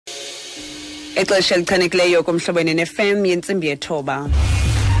Ixesha elichanekileyo kumhlobene ne-FM yentsimbi yethoba.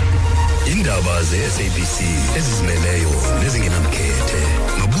 Indaba ze-SABC ezizimeleyo nezingenamkhethe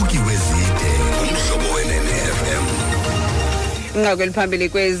nobuki wezide kumhlobene ne-FM. Inqaku eliphambili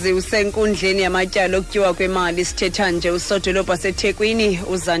kwezi usenkundleni yamatyala okutyiwa kwemali sithetha nje usodolphu waseThekwini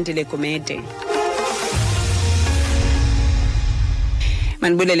uZandile Gumede.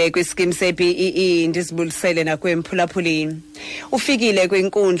 Manibulele kwiskimu se-BEE ndisibulisele nakwemphulaphuli. Ufikile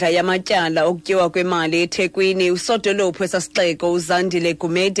kwinkundla yamatyala okutyiwa kwemali eThekwini usodolphu wesasixeko uZandile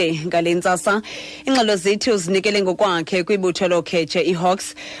Gumede ngale ntsasa. Ingxelo zithi uzinikele ngokwakhe kwibutho lokhetshe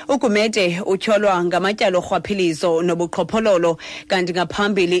iHawks. uGumede utyholwa ngamatyala orhwaphilizo nobuqhophololo, kanti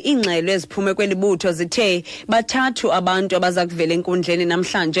ngaphambili iingxelo eziphume kweli butho zithe bathathu abantu abaza kuvela enkundleni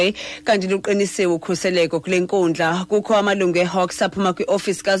namhlanje, kanti luqinisiwe ukhuseleko kule nkundla. Kukho amalungu eHawks aphuma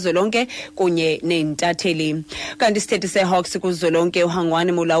kwi-ofisi kazwelonke kunye nentatheli. Kanti isithethi seHawks kuzwelonke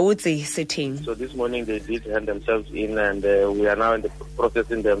uHangwane Mulawuzi sithi. So this morning they did hand themselves in and we are now in the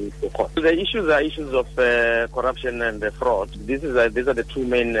processing them to court. The issues are issues of corruption and fraud. These are the two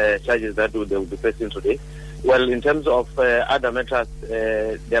main charges that they will be facing today. Well, in terms of other matters,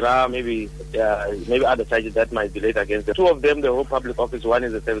 there are maybe other charges that might be laid against them. Two of them, the whole public office, one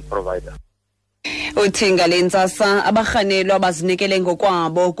is a service provider. Uthi ngale ntsasa abarhanelwa abazinikele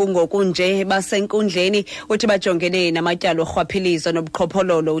ngokwabo kungokunje basenkundleni uthi bajongene namatyala orhwaphilizo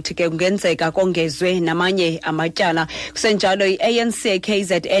nobuqhophololo. Uthi ke kungenzeka kongezwe namanye amatyala. Kusenjalo i-ANC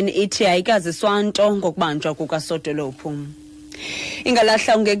KZN ithi ayikaziswa nto ngokubanjwa kukasodolphu.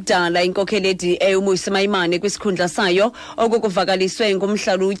 Ingalahla ungekudala inkokheli ye-DA uMuyisemayimane kwisikhundla sayo okukuvakaliswe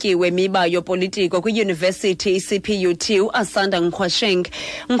ngumhlalutyi wemiba yopolitiko kwiYunivesithi iCPUT uAsanda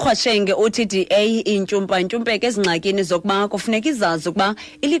Nkhwasheng uthi DA intyumpa-ntyumpeke ezingxakini zokuba kufuneka izazi ukuba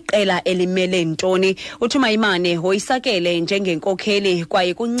iliqela elimele ntoni. Uthi uMayimane woyisakele njengenkokheli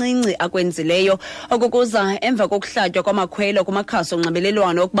kwaye kuncinci akwenzileyo okukuza emva kokuhlatywa kwamakhwelo kumakhasi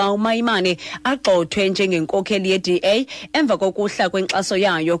onxibelelwano ukuba uMayimane agxothwe njengenkokheli ye-DA emva kokuhla kwenkxaso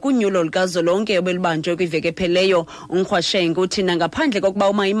yayo kunyulo lukazwelonke obelubanjwe kwiveki epheleyo. uNkhwasheng uthi nangaphandle kokuba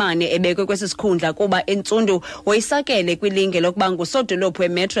uMayimane ebekwe kwesi sikhundla kuba entsundu woyisakele kwilinge lokuba ngusodolphu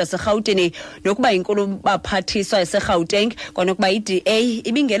wemetro yaseRhawutini nokuba inkulu baphathiswa yaseGauteng, kwanokuba i-DA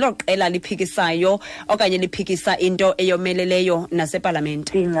ibingelo qela liphikisayo okanye liphikisa into eyomeleleyo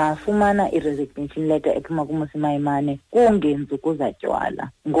nasepalamente. Singafumana i-resignation letter ephuma kuMuyisemayimane kungenzi ukuzatywala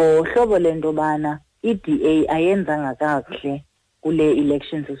ngohlobo lento bana i-DA ayenzanga kakuhle kule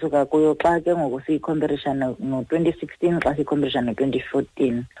elections suka kuyo xa ke ngoku siyi-competition no-2016 xa siyi-competition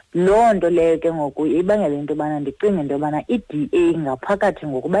no-2014. Loo nto leyo ke ngoku ibangela into yobana ndicinge into yobana i-DA ngaphakathi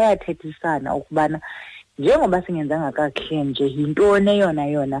ngoku bayathethisana ukubana njengoba singenzanga kakuhle nje yintoni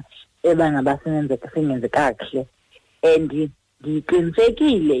yona ebangaba singenze kakuhle, and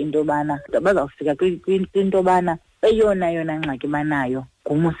ndiqinisekile into yobana bazawufika kwinto yobana eyona ngxaki banayo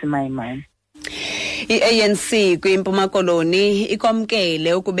nguMuyisemayimane. I-ANC kwiMpuma Koloni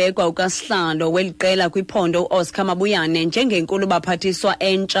ikwamkele ukubekwa ukasihlalo weliqela kwiphondo uOscar Mabuyane njengenkulu baphathiswa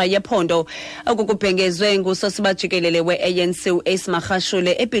entsha yephondo. Okukubhengezwe ngusosibajikelele we-ANC uAce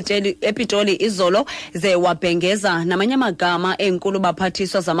Magashule ePitoli izolo, ze wabhengeza namanye amagama enkulu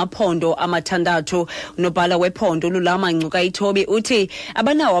baphathiswa zamaphondo amathandathu. Unobhala wephondo uLulama Ngcukaithobi uthi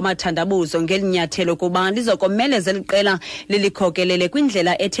abanawo amathandabuzo ngelinyathelo kuba lizokomeleza liqela lilikhokelele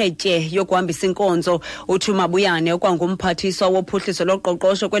kwindlela ethe tye yokuhambisa inkonzo. Uthi uMabuyane okwangumphathiswa wophuhliso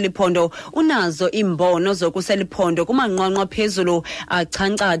loqoqosho kweliphondo unazo imbono zokuseliphondo kumanqwanqwa phezulu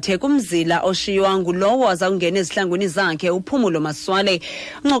achanqathe kumzila oshiywa ngulowo azawungena ezihlangwini zakhe uPhumulo Maswale.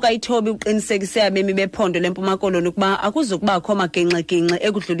 Ngcukaithobi uqinisekise abemi bephondo leMpuma Koloni ukuba akuzukubakho maginxe-ginxe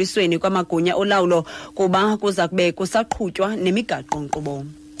ekudlulisweni kwamagunya olawulo kuba kuza kube kusaqhutywa nemigaqo-nkqubo.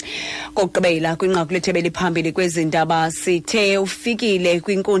 Kokugqibela kwinqaku lethebe eliphambili kwezindaba sithe ufikile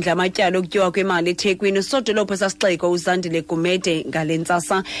kwinkundla yamatyala okutyiwa kwemali eThekwini usodolphu wesasixeko uZandile Gumede ngale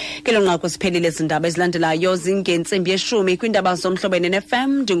ntsasa. Kelo nqaku siphelile izindaba ezilandelayo zingentsimbi ye-10 kwindaba zomhlobene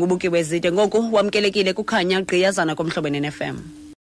ne-FM. Ndingubuki wezide ngoku wamkelekile kukhanya gqiyazana komhlobene ne-FM.